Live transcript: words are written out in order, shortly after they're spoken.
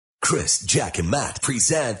Chris, Jack, and Matt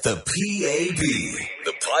present the PAB,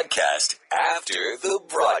 the podcast after the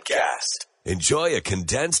broadcast. Enjoy a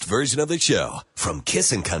condensed version of the show from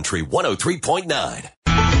Kissin' Country 103.9.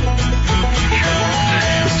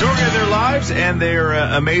 The story of their lives and their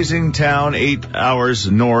amazing town 8 hours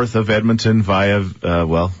north of Edmonton via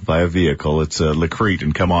vehicle. It's Lacrete,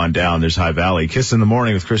 and come on down. There's High Valley. Kiss in the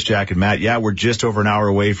Morning with Chris, Jack, and Matt. Yeah, we're just over an hour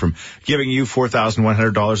away from giving you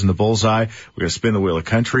 $4,100 in the bullseye. We're going to spin the wheel of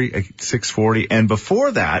country at 6:40. And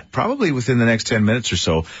before that, probably within the next 10 minutes or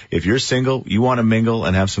so, if you're single, you want to mingle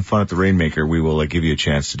and have some fun at the Rainmaker, we will give you a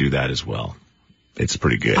chance to do that as well. It's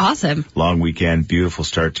pretty good. Awesome. Long weekend, beautiful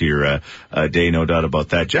start to your day, no doubt about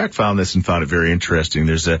that. Jack found this and found it very interesting.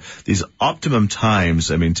 There's these optimum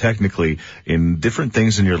times. I mean, technically, in different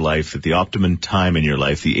things in your life, at the optimum time in your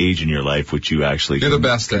life, the age in your life, which you actually You're the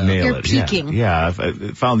best at. nail You're it. peaking. Yeah,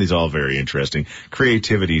 I've found these all very interesting.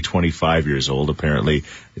 Creativity, 25 years old, apparently.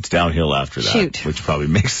 It's downhill after that, Shoot. which probably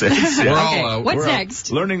makes sense. We're Yeah. all out. What's We're out.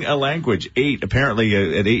 next? Learning a language, 8, apparently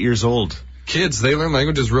at 8 years old. Kids, they learn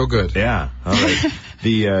languages real good. Yeah, all right.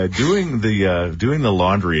 Doing the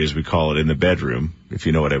laundry, as we call it, in the bedroom, if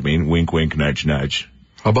you know what I mean. Wink, wink, nudge, nudge.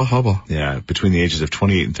 Hubba hubba. Yeah, between the ages of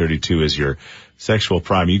 28 and 32 is your sexual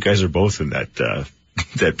prime. You guys are both in that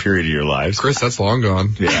that period of your lives. Chris, that's long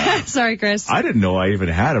gone. Yeah. Sorry, Chris. I didn't know I even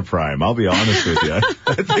had a prime. I'll be honest with you.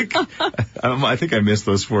 I think I missed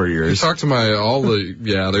those 4 You years. talk to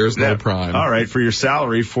there's no prime. All right, for your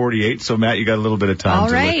salary, 48. So, Matt, you got a little bit of time All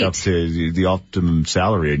to right. look up to the optimum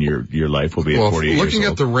salary in your life will be at 48 looking years at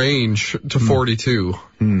old. the range to 42,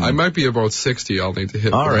 I might be about 60. I'll need to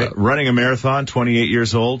hit All for right. that. Running a marathon, 28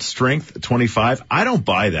 years old. Strength, 25. I don't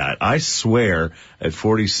buy that. I swear at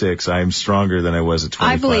 46, I am stronger than I was at 25.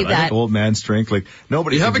 I believe that. think old man strength, like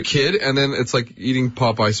nobody. You have can a kid, and then it's like eating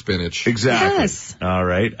Popeye spinach. Exactly. Yes. All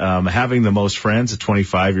right. Having the most friends at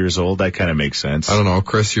 25 years old, that kind of makes sense. I don't know,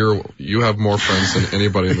 Chris, you have more friends than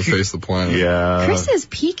anybody on the face of the planet. Yeah. Chris is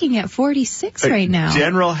peaking at 46 right now.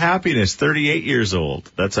 General happiness, 38 years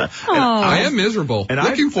old. That's a. and I am miserable. And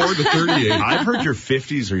Looking forward to 38. I've heard your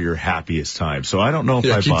 50s are your happiest time, so I don't know if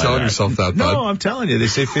Yeah, I keep buy telling that. yourself that, No, bud. I'm telling you, they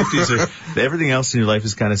say 50s are everything else in your life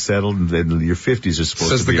is kind of settled, and then your 50s are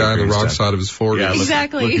supposed Says to the be guy on the your wrong greatest time. side of his 40s. Yeah,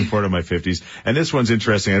 Exactly. Looking forward to my 50s. And this one's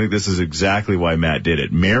interesting. I think this is exactly why Matt did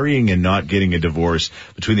it. Marrying and not getting a divorce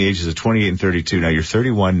between the ages of 28 and 32. Now, you're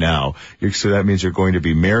 31 now. So that means you're going to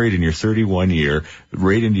be married in your 31 year,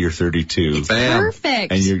 right into your 32. Bam.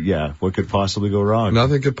 Perfect. And what could possibly go wrong?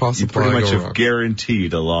 Nothing could You possibly pretty much go have wrong. guaranteed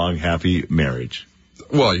a long, happy marriage.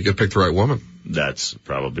 Well, you could pick the right woman. That's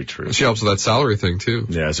probably true. She helps with that salary thing, too.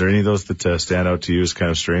 Yeah, is there any of those that stand out to you as kind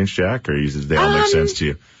of strange, Jack, or do they all make sense to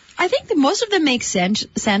you? I think that most of them make sense.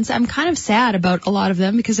 I'm kind of sad about a lot of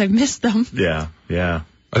them because I've missed them. Yeah.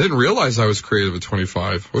 I didn't realize I was creative at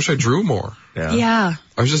 25. I wish I drew more. Yeah.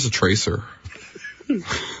 I was just a tracer.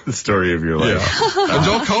 The story of your life. Yeah.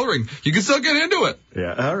 Adult coloring. You can still get into it.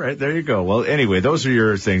 Yeah. All right. There you go. Well, anyway, those are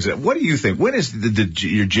your things. What do you think? When is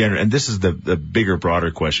your general? And this is the bigger,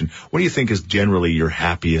 broader question. What do you think is generally your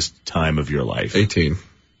happiest time of your life? 18.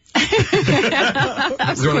 You don't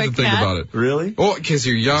have to think about it. Really? Oh, because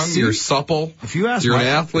you're young, you're supple. If you ask you're my, an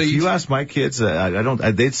athlete. If you ask my kids,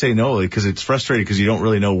 they'd say no because it's frustrating because you don't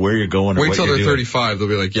really know where you're going. Or Wait what till you're they're doing. 35. They'll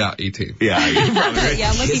be like, yeah, 18. Yeah. You're probably right.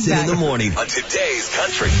 Yeah, looking Kissin' back. in the morning on today's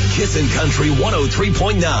country. Kissin' Country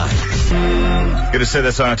 103.9. Gonna send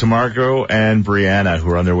this on to Margot and Brianna, who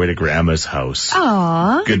are on their way to Grandma's house.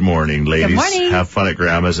 Aww. Good morning, ladies. Good morning. Have fun at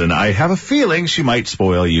Grandma's, and I have a feeling she might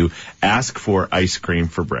spoil you. Ask for ice cream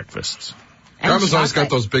for breakfast. Grandma's always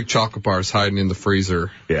got those big chocolate bars hiding in the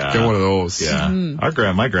freezer. Yeah. Get one of those. Yeah. My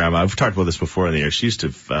grandma, I've talked about this before in the air. She used to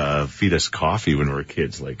feed us coffee when we were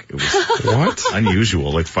kids. Like, it was What?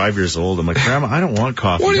 unusual. Like 5 years old. I'm like, Grandma, I don't want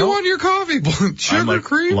coffee. What do you No. want in your coffee? Sugar I'm like,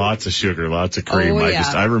 cream? Lots of sugar, lots of cream. Oh, yeah.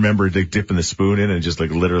 I remember dipping the spoon in and just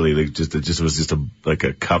like literally like it was just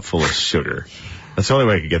a cup full of sugar. That's the only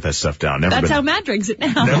way I could get that stuff down. That's how Matt drinks it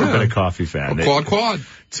now. Never been a coffee fan. Quad.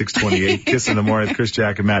 628, Kiss in the Morning with Chris,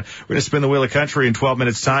 Jack, and Matt. We're going to spin the wheel of country in 12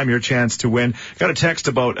 minutes time. Your chance to win. Got a text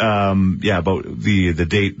about the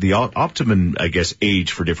date, the optimum, I guess,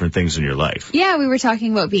 age for different things in your life. Yeah, we were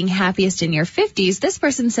talking about being happiest in your 50s. This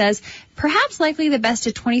person says, perhaps likely the best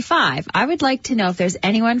at 25. I would like to know if there's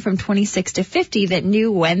anyone from 26 to 50 that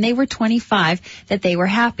knew when they were 25 that they were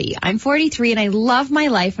happy. I'm 43 and I love my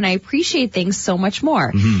life and I appreciate things so much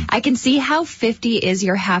more. I can see how 50 is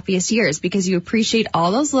your happiest years because you appreciate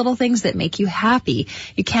all those little things that make you happy.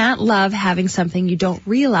 You can't love having something you don't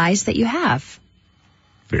realize that you have.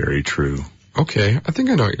 Very true. Okay, I think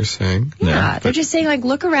I know what you're saying. Yeah, they're just saying, like,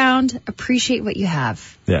 look around, appreciate what you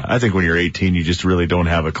have. Yeah, I think when you're 18, you just really don't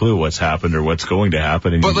have a clue what's happened or what's going to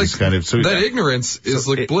happen. And But you like, just kind of, that ignorance is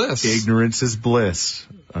like bliss. Ignorance is bliss.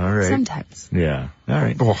 All right. Sometimes. Yeah. All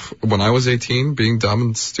right. Oh, when I was 18, being dumb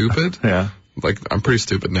and stupid, Yeah. like, I'm pretty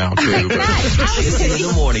stupid now, too. But Kissin' in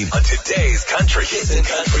the morning on today's Country. Kissin'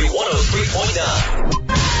 Country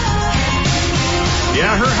 103.9.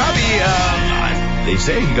 Yeah, her hubby, they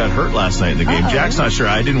say he got hurt last night in the game. Jack's not sure.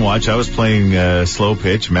 I didn't watch. I was playing slow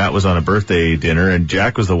pitch. Matt was on a birthday dinner, and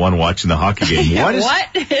Jack was the one watching the hockey game. What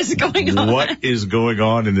is going on? What is going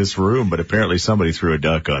on in this room? But apparently somebody threw a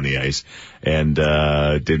duck on the ice, and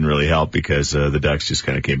it didn't really help because the Ducks just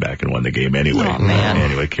kind of came back and won the game anyway. Oh, man.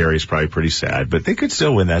 Anyway, Carey's probably pretty sad, but they could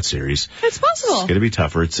still win that series. It's possible. It's going to be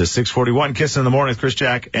tougher. It's 6:41. Kissin' in the morning with Chris,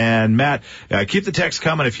 Jack, and Matt. Keep the text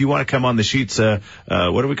coming if you want to come on the Sheets. What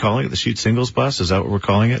are we calling it? The Sheets Singles Bus? Is that what we're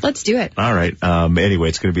calling it? Let's do it. All right. Anyway,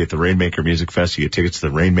 it's going to be at the Rainmaker Music Fest. You get tickets to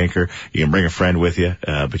the Rainmaker. You can bring a friend with you,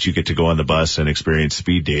 but you get to go on the bus and experience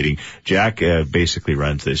speed dating. Jack basically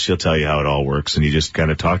runs this. She'll tell you how it all works, and you just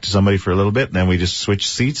kind of talk to somebody for a little bit, and then we just switch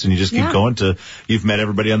seats, and you just keep going till you've met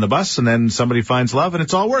everybody on the bus, and then somebody finds love, and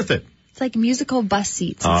it's all worth it. It's like musical bus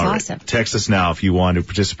seats. It's All right. awesome. Text us now if you want to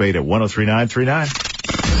participate at 103939.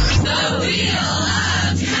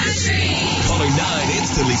 Caller 9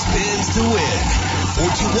 instantly spins to win.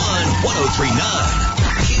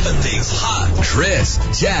 421-1039. Keeping things hot. Chris,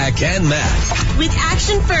 Jack, and Matt. With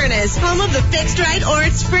Action Furnace, home of the fixed right or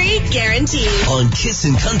it's free guarantee. On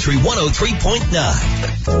Kissin' Country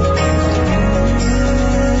 103.9.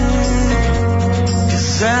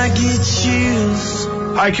 I get chills.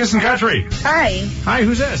 Hi, Kissin' Country. Hi, Hi,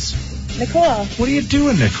 who's this? Nicole. What are you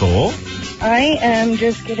doing, Nicole? I am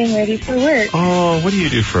just getting ready for work. Oh, what do you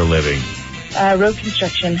do for a living? Road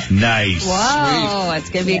construction. Nice. Whoa, it's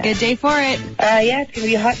going to be a good day for it. Yeah, it's gonna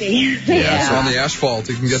be a hot day. yeah, so on the asphalt,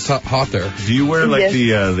 it can get hot there. Do you wear like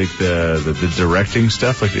Yes. the directing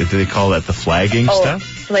stuff? Like, do they call that the flagging stuff?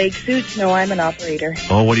 Flag suits? No, I'm an operator.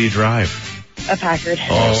 Oh, what do you drive? A Packard.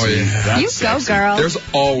 Oh, see, yeah. that's You sexy. go, girl. There's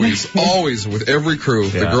always, with every crew,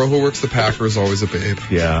 the Yeah. girl who works the Packer is always a babe.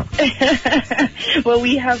 Yeah. Well,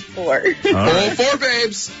 we have 4. All right. 4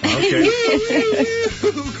 babes! Okay.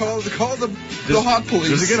 call the hot police.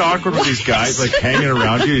 Does it get awkward with these guys like hanging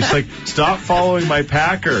around you? It's like, stop following my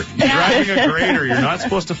Packer. You're driving a grader. You're not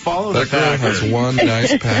supposed to follow That the girl Packer. has one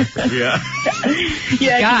nice Packer. Yeah.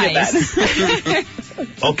 Yeah, I can get Guys. that.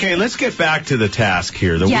 Okay, let's get back to the task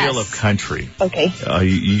here. The Yes. Wheel of Country. Okay.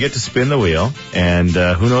 You get to spin the wheel, and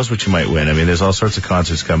who knows what you might win. I mean, there's all sorts of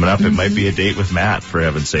concerts coming up. It might be a date with Matt, for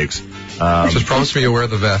heaven's sakes. Just promise me you'll wear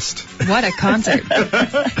the vest. What a concert.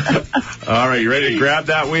 All right, you ready to grab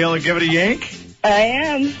that wheel and give it a yank? I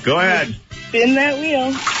am. Go ahead. Spin that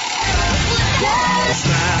wheel.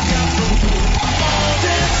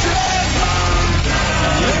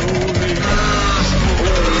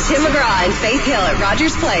 Tim McGraw and Faith Hill at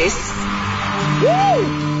Rogers Place. Yeah.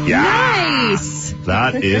 Nice.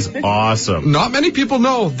 That is awesome. Not many people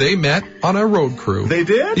know they met on a road crew. They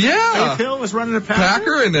did? Yeah. Faith Hill was running a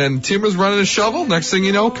Packer, and then Tim was running a shovel. Next thing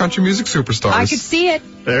you know, country music superstars. I could see it.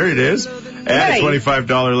 There it is. And a Nice. $25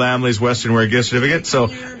 Lamley's Western Wear gift certificate. So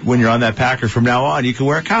when you're on that Packer from now on, you can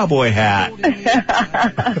wear a cowboy hat.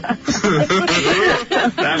 That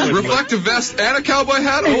would look, Reflective vest and a cowboy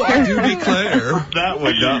hat? Oh, I do declare. that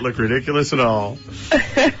would not look ridiculous at all.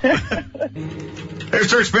 There's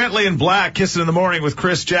Dirk Bentley in black, Kissing in the Morning with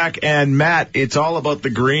Chris, Jack, and Matt. It's all about the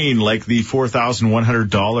green, like the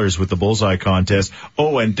 $4,100 with the Bullseye contest.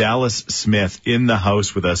 Oh, and Dallas Smith in the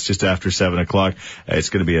house with us just after 7 o'clock. It's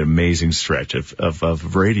going to be an amazing stretch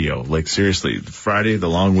of radio. Like, seriously, Friday, the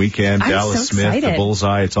long weekend, I'm Dallas so Smith, the excited.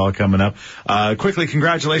 Bullseye, it's all coming up. Quickly,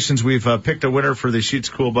 congratulations. We've picked a winner for the Sheets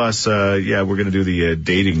Cool Bus. Yeah, we're going to do the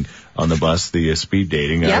dating on the bus, the speed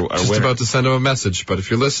dating. Yep. Our Just winner. about to send him a message, but if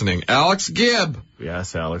you're listening, Alex Gibb,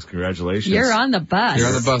 Yes, Alex, congratulations. You're on the bus. you're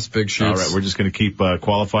on the bus, Big Shoots. All right, we're just going to keep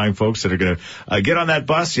qualifying folks that are going to get on that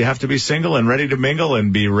bus. You have to be single and ready to mingle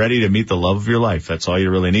and be ready to meet the love of your life. That's all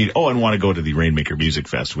you really need. Oh, and want to go to the Rainmaker Music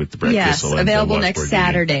Fest with the Brett Yes, Kissel. And available Washboard next Union.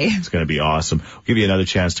 Saturday. It's going to be awesome. We'll give you another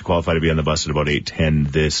chance to qualify to be on the bus at about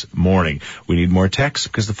 8:10 this morning. We need more texts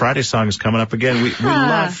because the Friday song is coming up again. We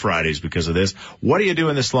love Fridays because of this. What are you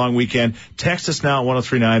doing this long weekend? Text us now at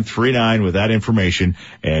 103939 with that information,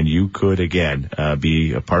 and you could, again,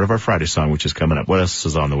 be a part of our Friday song, which is coming up. What else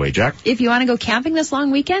is on the way, Jack? If you want to go camping this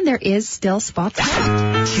long weekend, there is still spots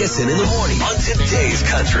left. Kissin' in the morning on today's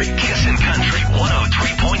country. Kissin' Country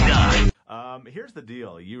 103.9. Here's the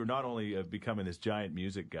deal: you're not only becoming this giant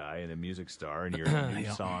music guy and a music star, and your new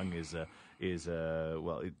song is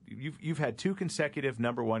you've had 2 consecutive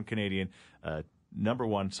 #1 Canadian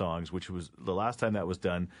 #1 songs, which was the last time that was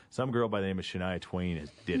done. Some girl by the name of Shania Twain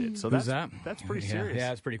did it. So Who's that's pretty serious.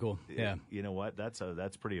 Yeah, it's pretty cool. Yeah. You know what? That's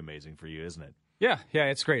pretty amazing for you, isn't it? Yeah,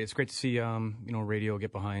 it's great. It's great to see, radio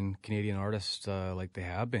get behind Canadian artists like they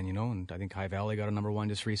have been, and I think High Valley got a #1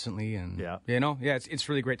 just recently, and it's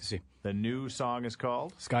really great to see. The new song is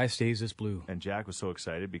called Sky Stays This Blue. And Jack was so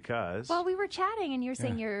excited because Well, we were chatting, and you're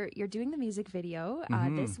saying you're doing the music video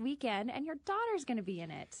this weekend, and your daughter's going to be in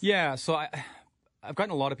it. Yeah, so I've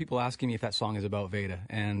gotten a lot of people asking me if that song is about Veda,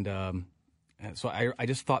 and so I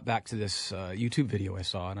just thought back to this YouTube video I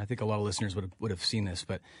saw, and I think a lot of listeners would have seen this,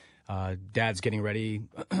 but Dad's getting ready.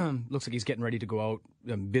 Looks like he's getting ready to go out,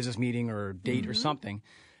 business meeting or date or something,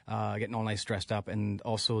 getting all nice dressed up. And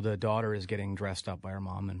also the daughter is getting dressed up by her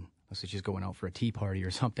mom, and looks like she's going out for a tea party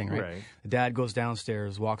or something, right? The dad goes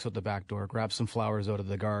downstairs, walks out the back door, grabs some flowers out of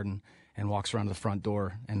the garden, and walks around to the front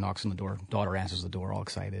door and knocks on the door. Daughter answers the door, all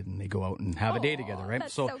excited, and they go out and have a day together, right?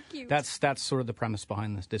 That's so cute. That's sort of the premise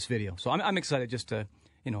behind this video. So I'm excited just to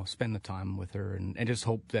spend the time with her and just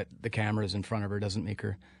hope that the cameras in front of her doesn't make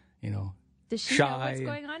her Does she shy. know what's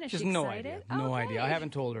going on? Is just she no excited? idea. No idea. I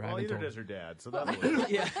haven't told her. Well, I either haven't does told her dad, so that'll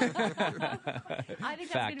work. I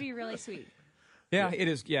think that's going to be really sweet. Yeah, it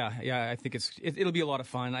is. Yeah. I think it'll be a lot of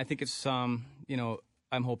fun. I think it's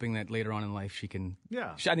I'm hoping that later on in life she can.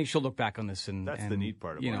 Yeah. I think she'll look back on this and That's the neat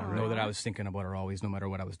part about it, know that I was thinking about her always, no matter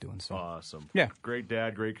what I was doing. So awesome. Yeah. Great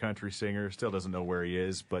dad, great country singer. Still doesn't know where he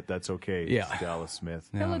is, but that's okay. Yeah. It's Dallas Smith.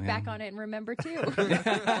 He'll look back on it and remember too.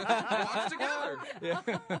 Watch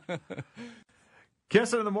together.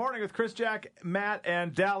 Kissin' in the Morning with Chris, Jack, Matt,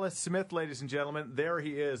 and Dallas Smith, ladies and gentlemen. There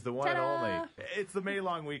he is, the one and only. It's the May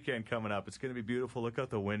long weekend coming up. It's going to be beautiful. Look out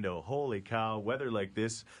the window. Holy cow, weather like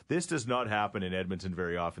this. This does not happen in Edmonton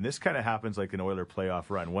very often. This kind of happens like an Oiler playoff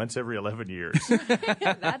run, once every 11 years.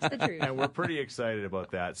 That's the truth. And we're pretty excited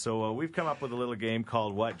about that. So we've come up with a little game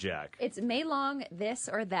called what, Jack? It's May long, this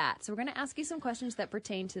or that. So we're going to ask you some questions that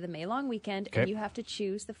pertain to the May long weekend, and you have to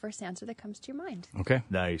choose the first answer that comes to your mind. Okay.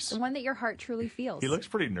 Nice. The one that your heart truly feels. He looks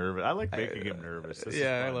pretty nervous. I like making him nervous. This is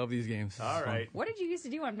I fun. love these games. All right. What did you used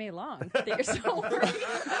to do on May long that you're so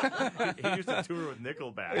worried? He used to tour with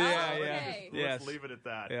Nickelback. Okay. Let's leave it at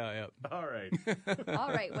that. Yeah. All right. All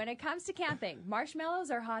right. When it comes to camping,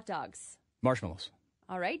 marshmallows or hot dogs? Marshmallows.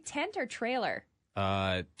 All right. Tent or trailer?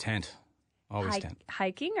 Tent. Always tent.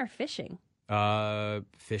 Hiking or fishing?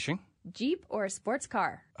 Fishing. Jeep or sports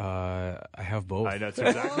car? I have both. I know, that's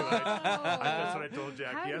exactly what that's what I told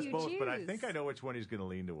Jack. How He do has you both, but I choose? think I know which one he's going to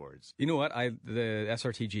lean towards. You know what? The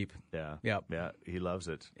SRT Jeep. Yeah. Yep. Yeah. He loves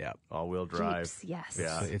it. Yeah. All-wheel drive. Jeeps, yes.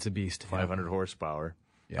 Yeah. It's a beast. 500 horsepower.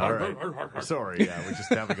 Yeah. All right. Sorry. Yeah. We're just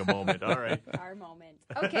having a moment. All right. Our moment.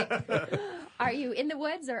 Okay. Are you in the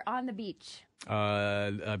woods or on the beach?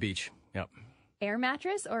 A beach. Yep. Air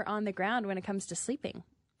mattress or on the ground when it comes to sleeping?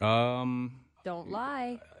 Don't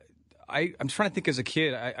lie. I'm trying to think. As a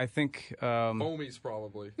kid, I think Homies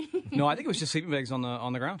probably. no, I think it was just sleeping bags on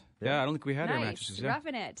the ground. Yeah, I don't think we had air Nice. mattresses. Yeah.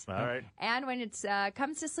 Roughing it. All right. And when it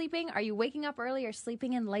comes to sleeping, are you waking up early or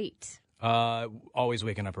sleeping in late? Always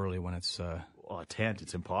waking up early when it's. Well, a tent,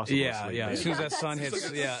 it's impossible to Yeah, sleep yeah. in. As soon as that sun It's hits,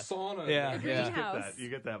 like a yeah, sauna. yeah, Green yeah. house. You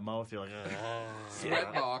get that mouth, you're like,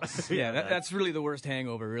 Sweat box. Yeah, that's really the worst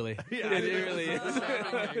hangover, really. Yeah, it really is.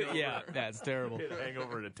 Yeah, that's terrible.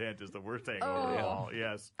 hangover in a tent is the worst hangover of all.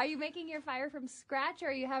 Yes. Are you making your fire from scratch or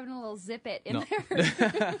are you having a little zip it in No.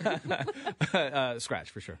 there?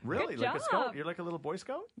 Scratch for sure. Really? Good Like a job. scout? You're like a little Boy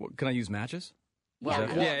Scout? What, can I use matches? Yeah.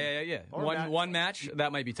 Is that- yeah. Or One match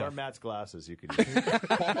that might be Or tough. Matt's glasses you could use.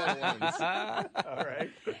 Popeye lens. All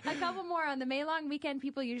right. A couple more. On the May long weekend,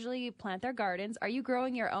 people usually plant their gardens. Are you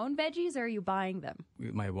growing your own veggies or are you buying them?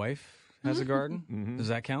 My wife has a garden. Does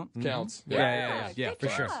that count? Counts. Yeah, Good for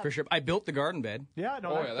sure, job. for sure. I built the garden bed. Yeah,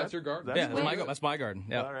 no. Oh, yeah, that's your garden. Yeah, great. that's my garden.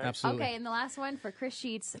 Yeah, All right. absolutely. Okay, and the last one for Chris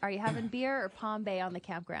Sheets. Are you having beer or Palm Bay on the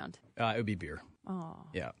campground? It would be beer. Oh.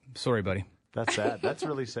 Yeah, sorry, buddy. That's sad. That's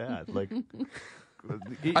really sad. Like,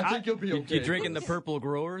 I think you'll be okay. You drinking the purple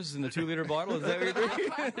growers in the 2-liter bottle? Is that what you're drinking?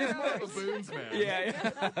 baboons, man. Yeah.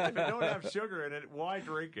 if it don't have sugar in it, why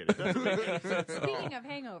drink it? It doesn't make any sense at all. Speaking of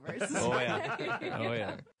hangovers. Oh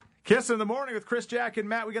yeah. Kiss in the Morning with Chris, Jack, and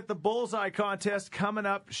Matt. We got the Bullseye Contest coming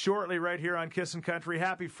up shortly right here on Kissin' Country.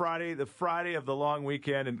 Happy Friday, the Friday of the long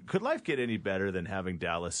weekend. And could life get any better than having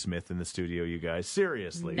Dallas Smith in the studio, you guys?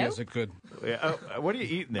 Seriously. Yes, it could. Yeah, what are you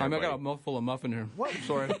eating there? I buddy? got a mouthful of muffin here. What?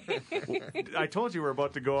 Sorry. I told you we're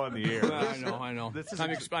about to go on the air. I know.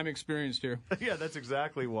 I'm experienced here. Yeah, that's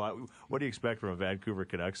exactly what. What do you expect from a Vancouver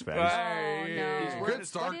Canucks fan? Oh, no. He's good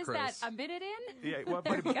start, What is Chris. that, a minute in? Yeah, well,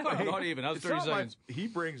 but, Not even. That was it's 30 not like seconds. he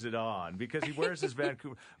brings it on because he wears his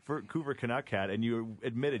Vancouver Canuck hat, and you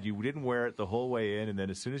admitted you didn't wear it the whole way in, and then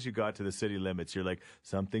as soon as you got to the city limits, you're like,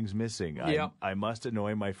 something's missing. Yep. I must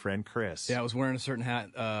annoy my friend Chris. Yeah, I was wearing a certain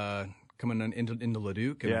hat coming into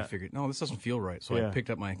Leduc, and I figured, no, this doesn't feel right. So I picked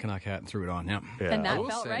up my Canuck hat and threw it on. Yeah. And that I will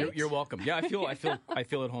felt say- right? You're welcome. Yeah, I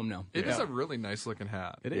feel at home now. It is a really nice looking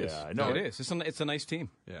hat. It is. Yeah, I know. It is. It's a nice team.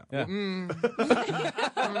 Yeah. Yeah.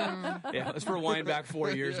 Yeah. Let's rewind back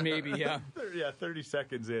 4 years, maybe. Yeah. Yeah, 30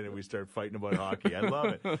 seconds in and we start fighting about hockey. I love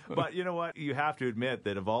it. But you know what? You have to admit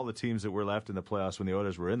that of all the teams that were left in the playoffs when the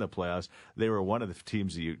Oilers were in the playoffs, they were one of the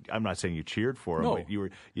teams that I'm not saying you cheered for them, No. but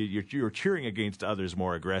you were cheering against others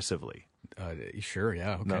more aggressively. Sure.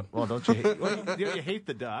 Yeah. Okay. No, well, don't you hate, you hate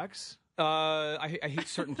the Ducks? I hate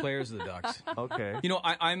certain players of the Ducks. Okay. You know,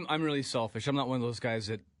 I'm really selfish. I'm not one of those guys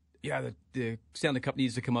that. Yeah, the Stanley Cup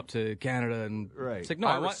needs to come up to Canada, and Right. it's like no,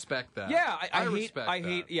 I want- respect that. Yeah, I respect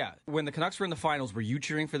hate. Yeah, when the Canucks were in the finals, were you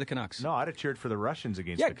cheering for the Canucks? No, I'd have cheered for the Russians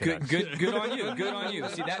against Yeah, the Canucks. good on you. Good on you.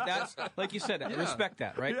 See that's like you said. Respect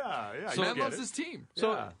that, right? Yeah. So- I Man get loves it. his team.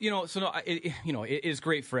 So Yeah. it is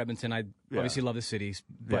great for Edmonton. I obviously love the cities,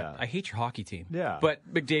 but Yeah. I hate your hockey team. Yeah. But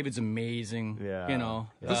McDavid's amazing. Yeah. You know,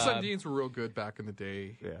 The Sundins were real good back in the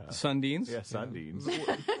day. Yeah. Sundins. Yeah, Sundins.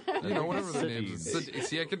 You know, whatever the names.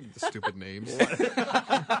 See, I get the stupid names.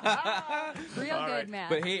 Real good, man.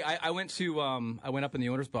 But hey, I went up in the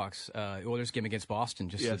Oilers box, the Oilers game against Boston,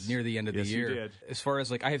 just Yes. near the end of the Yes, you year. did. As far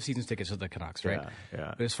as I have seasons tickets to the Canucks, right?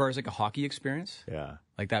 Yeah. But as far as a hockey experience, Yeah.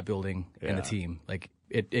 like that building and the Yeah. team,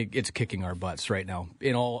 it's kicking our butts right now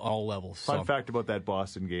in all levels. Fun So- fact about that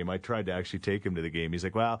Boston game, I tried to actually take him to the game. He's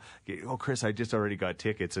like, well, Chris, I just already got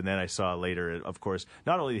tickets. And then I saw later, of course,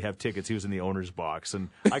 not only did he have tickets, he was in the owner's box. And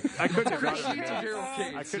I couldn't have got him there.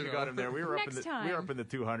 I couldn't have got him there. We were Next time. up in the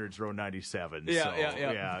 200s, row 97. Yeah, so,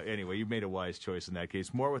 yeah. Anyway, you made a wise choice in that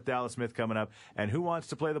case. More with Dallas Smith coming up. And who wants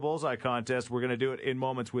to play the Bullseye Contest? We're going to do it in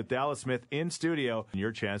moments with Dallas Smith in studio. And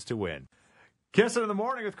your chance to win. Kissin' in the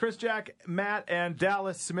Morning with Chris, Jack, Matt, and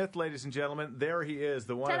Dallas Smith, ladies and gentlemen. There he is,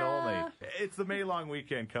 the one and only. It's the May long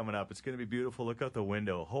weekend coming up. It's going to be beautiful. Look out the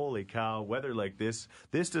window. Holy cow, weather like this.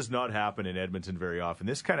 This does not happen in Edmonton very often.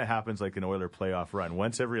 This kind of happens like an Oiler playoff run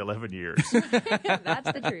once every 11 years. That's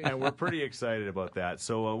the truth. And we're pretty excited about that.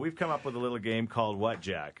 So we've come up with a little game called what,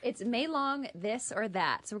 Jack? It's May long, this or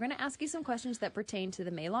that. So we're going to ask you some questions that pertain to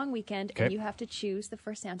the May long weekend, Okay. and you have to choose the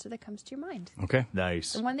first answer that comes to your mind. Okay.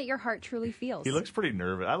 Nice. The one that your heart truly feels. He looks pretty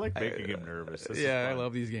nervous. I like making him nervous. This is Yeah, I fun.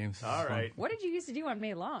 love these games. All right. What did you used to do on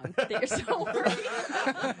May long that you're so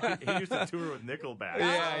worried? He used to tour with Nickelback.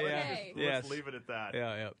 Yeah, Oh, yeah. okay. Let's Yes. leave it at that.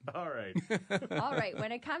 Yeah. All right. All right,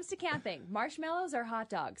 when it comes to camping, marshmallows or hot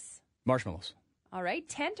dogs? Marshmallows. All right,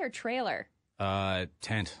 tent or trailer?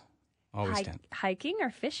 Tent. Always tent. Hiking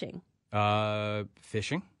or fishing?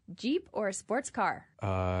 Fishing. Jeep or a sports car?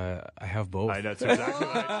 I have both. I know, that's exactly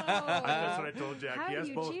what that's what I told Jack. How He do has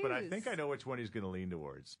you both, but I choose? think I know which one he's going to lean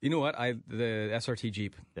towards. You know what? The SRT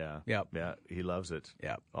Jeep. Yeah. Yep. Yeah, he loves it.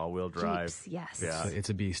 Yeah. All-wheel drive. Jeeps, yes. Yeah. It's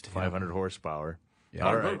a beast. 500 horsepower. Yeah.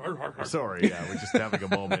 All right. Sorry, yeah, we're just having a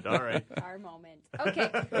moment. All right. Our moment. Okay.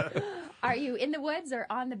 Are you in the woods or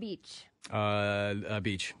on the beach?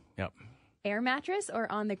 Beach. Yep. Air mattress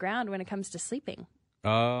or on the ground when it comes to sleeping?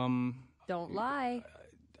 Don't lie.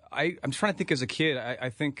 I'm trying to think as a kid. I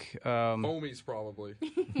think Homies, probably.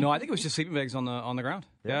 no, I think it was just sleeping bags on the ground.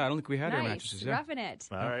 Yeah, I don't think we had air Nice. mattresses. Yeah. Roughing it.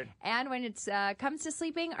 All right. And when it comes to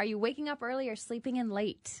sleeping, are you waking up early or sleeping in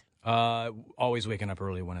late? Always waking up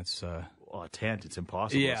early when it's. Well, a tent, it's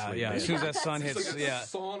impossible to Yeah, sleep yeah. in. As soon as that sun hits, It's like a yeah,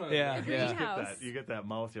 sauna. yeah, The yeah. greenhouse. You get that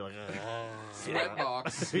mouth, you're like, Sweat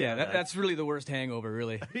box. Yeah, that's really the worst hangover,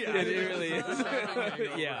 really. Yeah, it really is.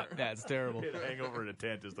 Yeah, that's terrible. hangover in a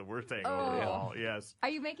tent is the worst hangover of all. Yes. Are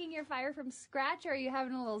you making your fire from scratch or are you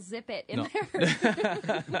having a little zip it in No.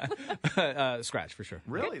 there? Scratch for sure.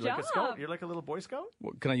 Really? Good like a job. scout? You're like a little Boy Scout?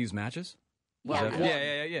 Can I use matches?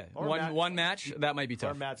 Yeah. Yeah. Or One match that might be Or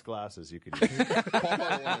tough. Matt's glasses you could use. Pop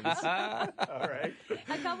out lens. All right.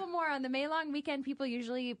 A couple more. On the May long weekend, people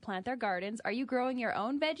usually plant their gardens. Are you growing your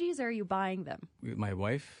own veggies or are you buying them? My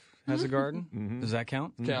wife has a garden. Does that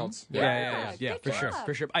count? Counts. Yeah, Good for sure, job.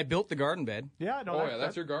 for sure. I built the garden bed. Yeah, no, Oh, yeah,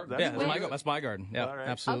 that's your garden. That's my garden. Yeah, All right.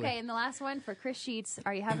 absolutely. Okay, and the last one for Chris Sheets.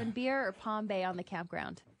 Are you having beer or Palm Bay on the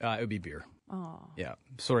campground? It would be beer. Oh. Yeah.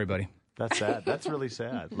 Sorry, buddy. That's sad. That's really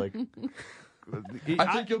sad. Like,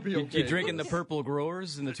 I think you'll be okay. You drinking the Purple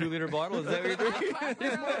Growers in the 2-liter bottle? Is that what you're drinking?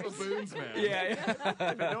 He's more of a booze man. Yeah. if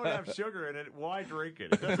it don't have sugar in it, why drink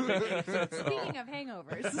it? It doesn't make any sense. Speaking of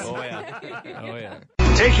hangovers. Oh yeah.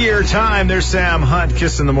 Take your time. There's Sam Hunt,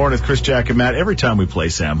 Kiss in the Morning with Chris, Jack, and Matt. Every time we play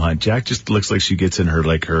Sam Hunt, Jack just looks like she gets in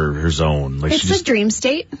her zone. Like It's a dream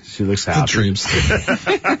state. she looks The happy. dreams.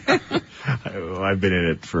 I've been in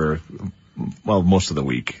it for, most of the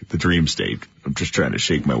week. The dream state. I'm just trying to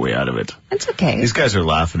shake my way out of it. It's okay. These guys are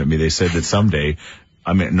laughing at me. They said that someday,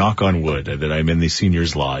 knock on wood, that I'm in the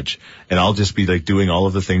seniors lodge, and I'll just be like doing all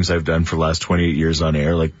of the things I've done for the last 28 years on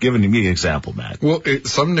air. Like, giving me an example, Matt. Well,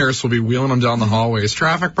 some nurse will be wheeling them down the hallways.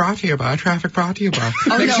 Traffic brought to you by. Traffic brought to you by.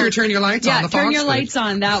 Make sure you turn your lights on. Yeah, turn your lights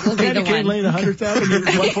on. That will be the Candy cane one. Lane, 100th Avenue,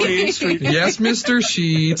 148th Street. Yes, Mr.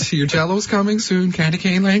 Sheets. Your jello's coming soon. Candy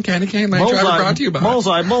cane lane. Traffic brought to you by.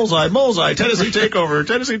 Bullseye, Tennessee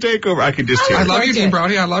takeover. I can just hear I it. love you, Dean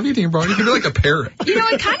Brody. I love you, Dean Brody. You can be like a parrot. You know,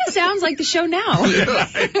 it kind of sounds like the show now.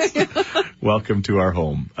 Welcome to our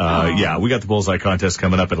home. Yeah, we got the Bullseye contest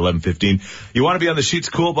coming up at 11:15. You want to be on the Sheets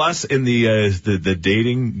Cool Bus in the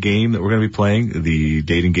dating game that we're going to be playing, the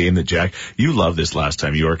dating game that Jack, you loved this last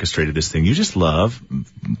time. You orchestrated this thing. You just love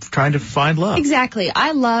trying to find love. Exactly.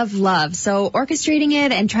 I love love. So orchestrating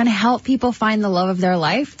it and trying to help people find the love of their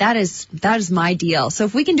life, that is my deal. So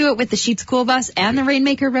if we can do it with the Sheets Cool Bus and the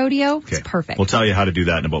Rainmaker Rodeo, it's perfect. We'll tell you how to do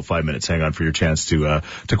that in about 5 minutes. Hang on for your chance to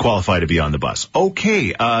qualify to be on the bus.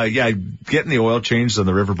 Okay. Getting the oil changed on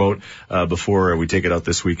the riverboat before we take it out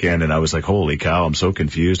this weekend, and I was like, holy cow, I'm so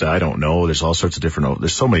confused. I don't know. There's all sorts of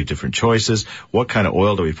there's so many different choices. What kind of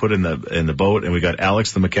oil do we put in the boat? And we got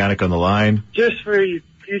Alex, the mechanic, on the line. Just for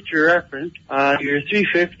future reference, your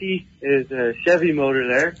 350 is a Chevy motor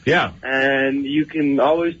there. Yeah. And you can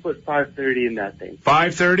always put 530 in that thing.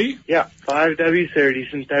 530? Yeah, 5W30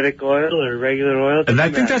 synthetic oil or regular oil. And I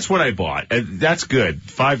think that's what I bought. That's good.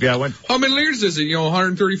 How many liters is it?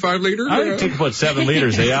 135 liters? I would take about 7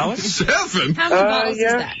 liters, eh, Alex? 7? How many bottles is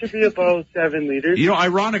yeah, that? should be about 7 liters.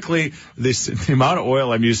 Ironically, the amount of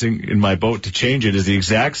oil I'm using in my boat to change it is the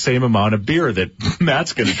exact same amount of beer that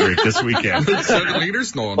Matt's going to drink this weekend. 7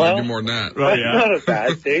 liters? No, I'll do more than that. Oh, yeah. That's not a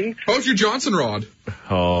bad thing. How's your Johnson rod?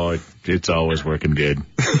 Oh, it's always working good.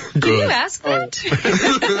 Did you ask that?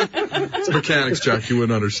 It's mechanics, Jack. You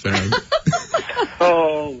wouldn't understand.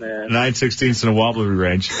 Oh, man. 9/16 and a wobbly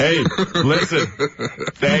wrench. Hey, listen.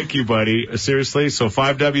 Thank you, buddy. Seriously, so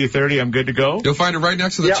 5W30, I'm good to go? You'll find it right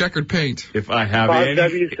next to the checkered paint. If I have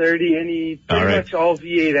 5W30, much all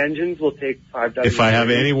V8 engines will take 5W30. If I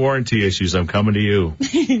have any warranty issues, I'm coming to you.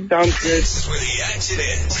 Sounds good. This is where the action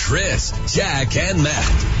is. Chris, Jack, and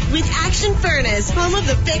Matt With Action Furnace, home of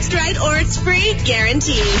the fixed right or it's free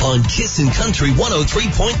guarantee. on Kissin' Country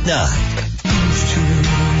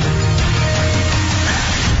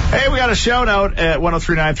 103.9. Hey, we got a shout out at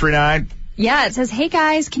 103939. Yeah, it says, hey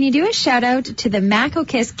guys, can you do a shout out to the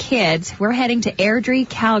Mac-O-Kiss kids? We're heading to Airdrie,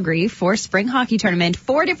 Calgary for spring hockey tournament.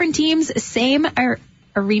 4 different teams, same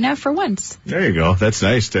arena for once. There you go. That's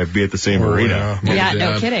nice to be at the same arena. Yeah,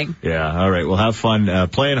 no kidding. Yeah, all right. We'll have fun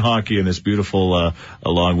playing hockey in this beautiful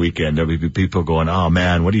long weekend. There'll be people going, oh,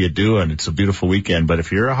 man, what are you doing? It's a beautiful weekend. But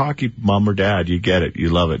if you're a hockey mom or dad, you get it. You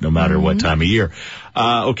love it no matter what time of year.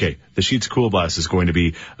 Okay, the Sheets Cool Bus is going to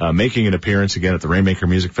be making an appearance again at the Rainmaker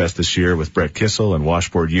Music Fest this year with Brett Kissel and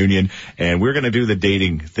Washboard Union. And we're going to do the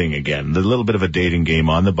dating thing again, the little bit of a dating game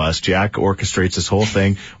on the bus. Jack orchestrates this whole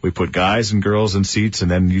thing. We put guys and girls in seats, and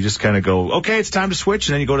then you just kind of go, okay, it's time to switch,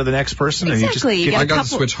 and then you go to the next person. Exactly. And I got to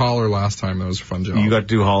switch holler last time. That was a fun job. You got to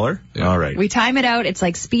do holler? Yeah. All right. We time it out. It's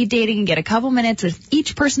like speed dating. You get a couple minutes with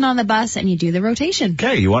each person on the bus, and you do the rotation.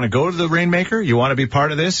 Okay, you want to go to the Rainmaker? You want to be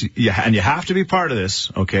part of this? And you have to be part of this,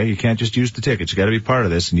 okay? You can't just use the tickets. You got to be part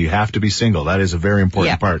of this, and you have to be single. That is a very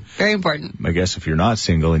important part. Very important. I guess if you're not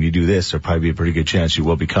single and you do this, there'll probably be a pretty good chance you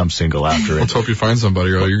will become single after Let's it. hope you find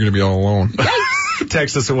somebody, or you're going to be all alone.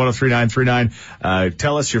 Text us at 103939.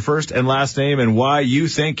 Tell us your first and last name and why you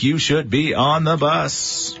think you should be on the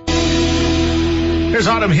bus. Here's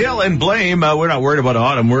Autumn Hill and Blame. We're not worried about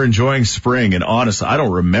autumn. We're enjoying spring. And honestly, I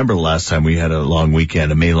don't remember the last time we had a long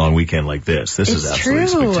weekend, a May long weekend like this. This is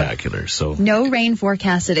absolutely spectacular. So no rain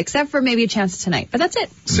forecasted, except for maybe a chance tonight. But that's it.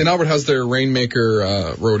 St. Albert has their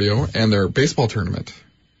Rainmaker rodeo and their baseball tournament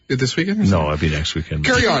This weekend? No, it'll be next weekend.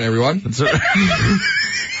 Carry on, everyone.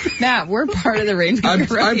 Matt, we're part of the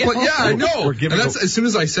Rainmaker Radio. I know. And as soon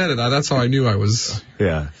as I said it, that's how I knew I was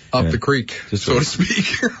up the creek, so to speak.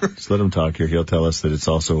 Just let him talk here. He'll tell us that it's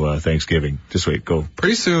also Thanksgiving. Just wait, go.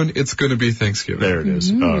 Pretty soon, it's going to be Thanksgiving. There it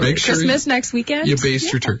is. Mm-hmm. All right. Make sure Christmas next weekend. You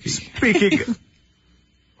baste your turkey. Speaking...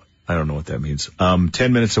 I don't know what that means. 10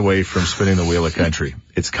 minutes away from spinning the wheel of country.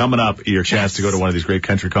 It's coming up, your chance to go to one of these great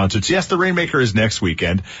country concerts. Yes, the Rainmaker is next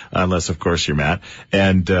weekend, unless, of course, you're Matt.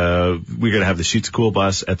 And we're going to have the Sheets Cool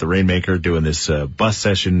Bus at the Rainmaker doing this bus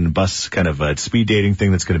session, kind of speed dating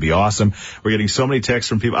thing that's going to be awesome. We're getting so many texts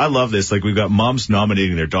from people. I love this. Like, we've got moms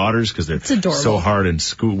nominating their daughters because they're so hard in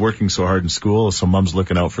school, working so hard in school. So mom's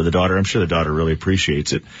looking out for the daughter. I'm sure the daughter really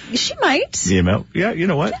appreciates it. She might. Yeah, you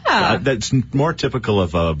know what? Yeah. That's more typical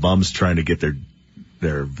of moms trying to get their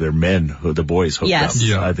men, the boys hooked up.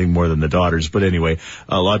 Yeah. I think more than the daughters. But anyway,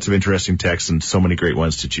 lots of interesting texts and so many great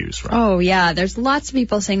ones to choose from. Oh, yeah. There's lots of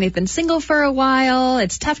people saying they've been single for a while.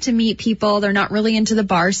 It's tough to meet people. They're not really into the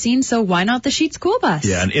bar scene. So why not the Sheets Cool Bus?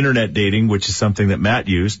 Yeah, and internet dating, which is something that Matt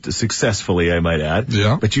used successfully, I might add.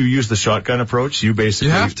 Yeah. But you used the shotgun approach. You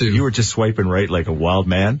have to. You were just swiping right like a wild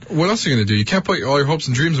man. What else are you going to do? You can't put all your hopes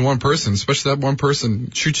and dreams in one person, especially that one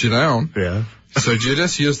person shoots you down. Yeah. So you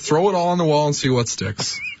just throw it all on the wall and see what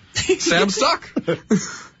sticks. Sam stuck.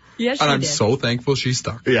 Yes, and I'm so thankful she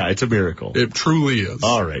stuck. Yeah, it's a miracle. It truly is.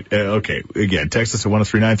 All right. Okay. Again, text us at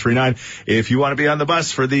 103939 if you want to be on the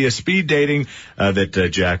bus for the speed dating that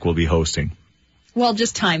Jack will be hosting. Well,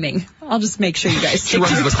 just timing. I'll just make sure you guys stick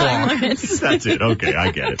to the time limits. That's it. Okay,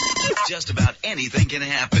 I get it. Just about anything can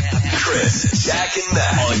happen. Chris, Jack, and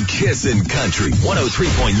Matt on Kissin' Country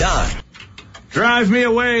 103.9. Drive me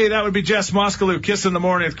away. That would be Jess Moskaloo. Kiss in the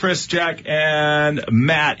morning with Chris, Jack, and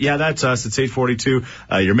Matt. Yeah, that's us. It's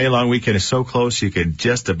 8:42. Your May long weekend is so close you can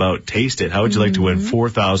just about taste it. How would you like to win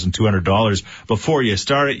 $4,200 before you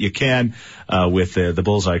start it? You can with the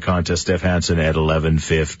Bullseye contest. Steph Hansen at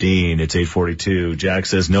 11:15. It's 8:42. Jack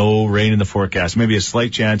says no rain in the forecast. Maybe a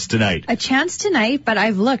slight chance tonight. A chance tonight, but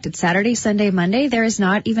I've looked. It's Saturday, Sunday, Monday. There is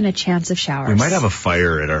not even a chance of showers. We might have a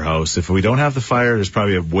fire at our house. If we don't have the fire, there's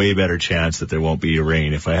probably a way better chance that there won't be a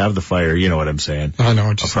rain. If I have the fire, you know what I'm saying. I know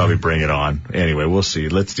what you're I'll probably bring it on. Anyway, we'll see.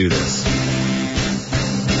 Let's do this.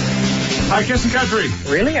 Hi, Kissin' Country.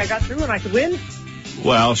 Really? I got through and I could win?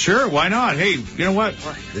 Well, sure. Why not? Hey, you know what?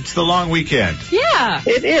 It's the long weekend. Yeah.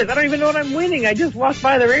 It is. I don't even know what I'm winning. I just walked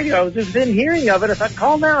by the radio. I was just been hearing of it. I thought,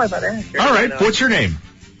 call now. I thought, sure. All right. What's your name?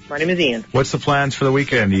 My name is Ian. What's the plans for the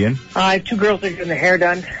weekend, Ian? I have two girls that are getting their hair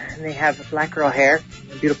done, and they have black girl hair.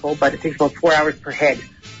 They're beautiful, but it takes about 4 hours per head.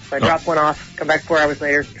 So I drop one off, come back 4 hours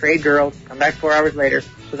later, trade girls, come back 4 hours later.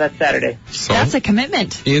 So that's Saturday. So that's a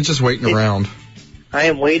commitment. Ian's just waiting around. I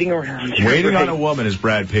am waiting around. Waiting on a woman, as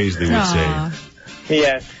Brad Paisley would say.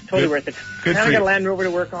 Yes, totally worth it. Good now for I got you. a Land Rover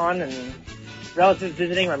to work on, and relatives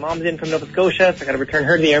visiting. My mom's in from Nova Scotia, so I got to return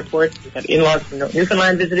her to the airport. We've got in-laws from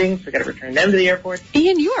Newfoundland visiting, so I got to return them to the airport.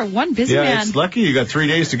 Ian, you are one busy man. Yeah, it's lucky you got 3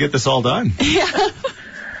 days to get this all done. Yeah.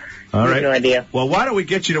 All right. No idea. Well, why don't we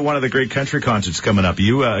get you to one of the great country concerts coming up?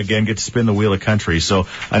 You, again, get to spin the wheel of country. So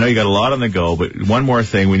I know you got a lot on the go, but one more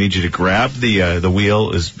thing. We need you to grab the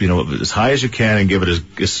wheel as high as you can and give it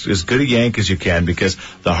as good a yank as you can, because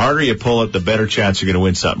the harder you pull it, the better chance you're going to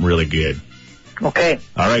win something really good. Okay.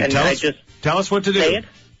 All right. And tell us what to do. Say it.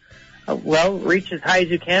 Well, reach as high as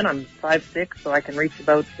you can. I'm 5'6", so I can reach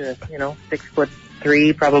about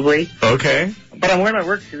 6'3" probably. Okay. But I'm wearing my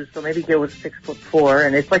work shoes, so maybe go with 6'4".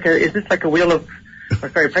 And it's is this like a wheel of,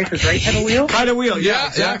 Price is Right kind of wheel? Kind of wheel, yeah,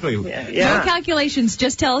 exactly. Yeah. No calculations,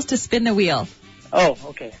 just tell us to spin the wheel. Oh,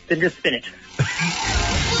 okay. Then just spin it.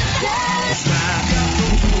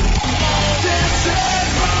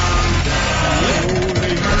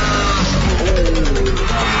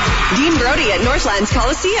 Dean Brody at Northlands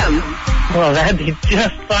Coliseum. Well, that'd be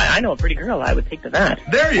just fine. I know a pretty girl I would take to that.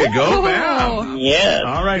 There you go, bam. Yeah.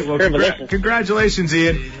 All right, well, congratulations,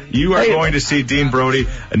 Ian. You are going to see Dean Brody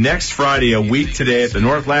next Friday, a week today, at the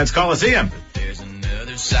Northlands Coliseum. There's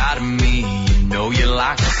another side of me, you know you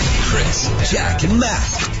like Chris, Jack, and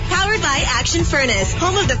Matt. Powered by Action Furnace,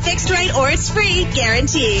 home of the fixed right or it's free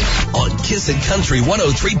guarantee. On Kissin' Country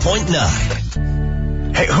 103.9.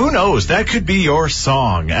 Hey, who knows? That could be your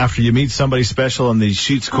song after you meet somebody special on the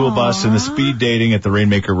Sheets Cool Bus and the speed dating at the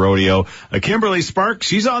Rainmaker Rodeo. Kimberly Spark,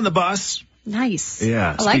 she's on the bus. Nice.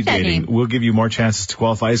 Yeah, I like that dating. name. We'll give you more chances to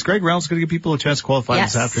qualify. Is Greg Reynolds going to give people a chance to qualify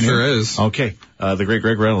this afternoon? Sure is. Okay. the great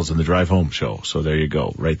Greg Reynolds in the Drive Home show. So there you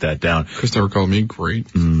go. Write that down. Chris never called me great.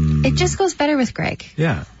 It just goes better with Greg.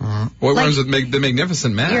 Yeah. What one's the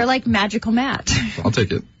Magnificent Matt? You're like Magical Matt. I'll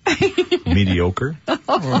take it. Mediocre.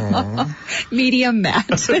 Medium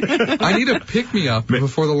Matt. I need a pick-me-up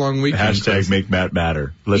before the long weekend. Hashtag make Matt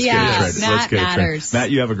matter. Let's get it trending. Let's get it trending.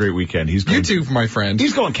 Matt, you have a great weekend. He's going, you too, my friend.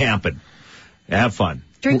 He's going camping. Have fun.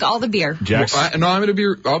 Drink all the beer. Jack's,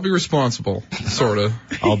 I'll be responsible, sort of.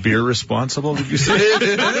 I'll be responsible, did you say?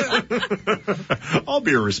 I'll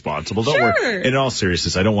be responsible. Don't worry. In all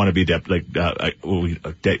seriousness, I don't want to be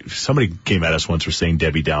somebody came at us once for saying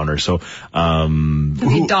Debbie Downer. So,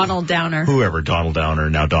 Donald Downer. Whoever, Donald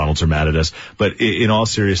Downer. Now Donalds are mad at us. But in all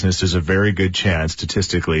seriousness, there's a very good chance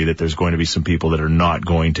statistically that there's going to be some people that are not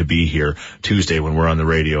going to be here Tuesday when we're on the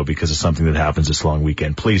radio because of something that happens this long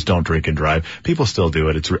weekend. Please don't drink and drive. People still do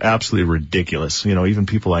it. It's absolutely ridiculous. You know, even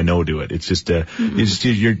people I know do it. It's just,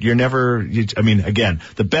 you're never, again,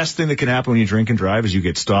 the best thing that can happen when you drink and drive is you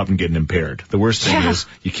get stopped and get impaired. The worst thing is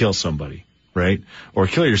you kill somebody, right? Or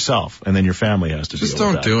kill yourself, and then your family has to deal with that.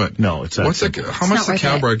 Just don't do it. No, it's that how much does the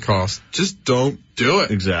cab ride cost? Just don't do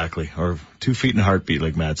it. Exactly. Or 2 feet in a heartbeat,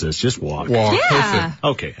 like Matt says. Just walk. Walk. Yeah. Perfect.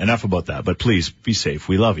 Okay, enough about that. But please, be safe.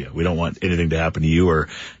 We love you. We don't want anything to happen to you or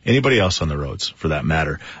anybody else on the roads, for that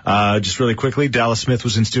matter. Just really quickly, Dallas Smith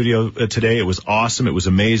was in studio today. It was awesome. It was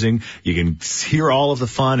amazing. You can hear all of the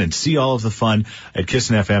fun and see all of the fun at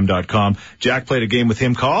kissinfm.com. Jack played a game with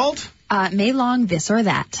him called... May Long This or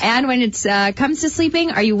That. And when it comes to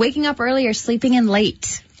sleeping, are you waking up early or sleeping in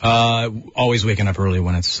late? Always waking up early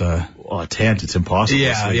when it's a tent. It's impossible.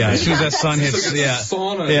 Yeah. As soon as that sun hits,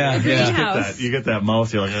 sauna. You get that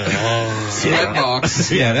mouth. You're like,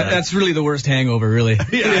 sweatbox. Yeah, that's really the worst hangover. Really. Yeah,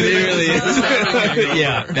 it really is.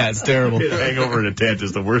 Yeah, that's terrible. Hangover in a tent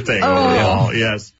is the worst hangover of all. Yes.